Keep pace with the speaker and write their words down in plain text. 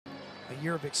a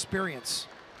year of experience.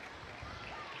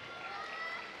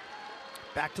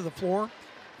 Back to the floor.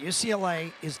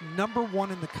 UCLA is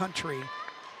 #1 in the country.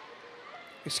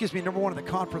 Excuse me, #1 in the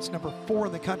conference, #4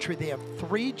 in the country. They have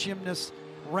 3 gymnasts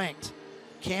ranked.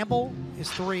 Campbell is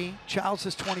 3, Childs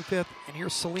is 25th, and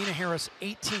here's Selena Harris,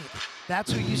 18th.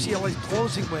 That's who UCLA is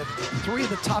closing with. 3 of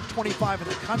the top 25 in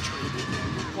the country.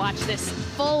 Watch this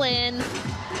full in.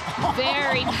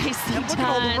 Very nicely and look done. at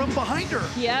all the room behind her.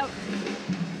 Yep.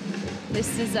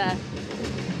 This is a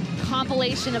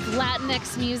compilation of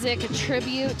Latinx music, a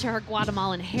tribute to her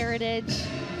Guatemalan heritage.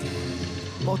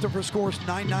 Both of her scores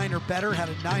 9.9 or better, had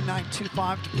a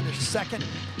 9.925 to finish second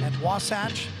at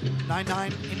Wasatch,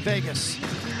 9.9 in Vegas.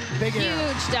 Big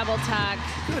air. Huge double tuck.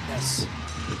 Goodness.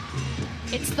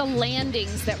 It's the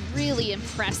landings that really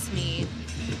impress me.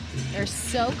 They're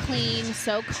so clean,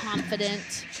 so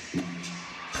confident.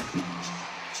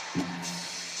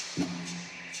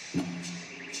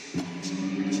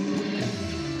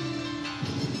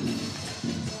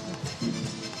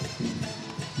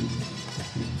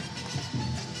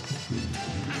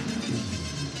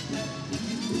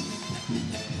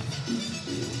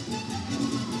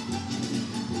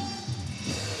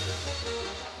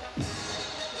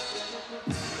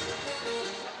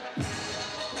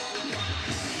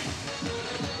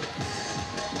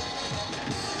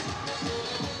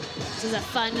 This is a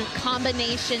fun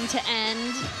combination to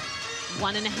end.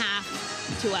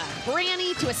 1.5 to a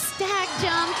granny, to a stag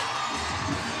jump.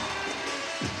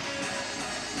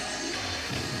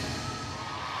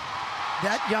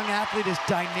 That young athlete is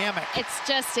dynamic. It's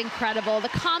just incredible. The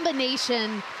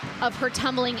combination of her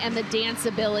tumbling and the dance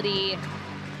ability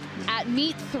at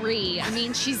meet 3. I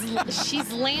mean, she's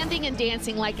landing and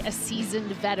dancing like a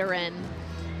seasoned veteran.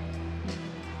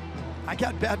 I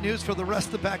got bad news for the rest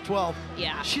of the Pac-12.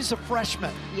 Yeah. She's a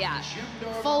freshman. Yeah,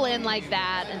 full in like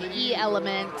that, an E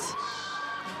element,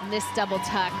 and this double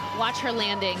tuck. Watch her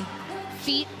landing.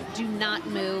 Feet do not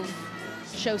move,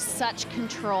 show such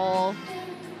control.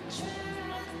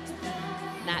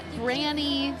 That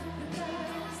granny,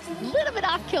 a little bit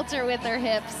off kilter with her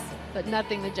hips, but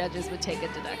nothing the judges would take a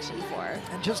deduction for.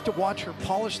 And just to watch her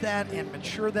polish that and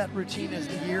mature that routine as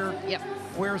the year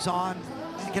wears on,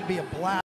 it can be a blast.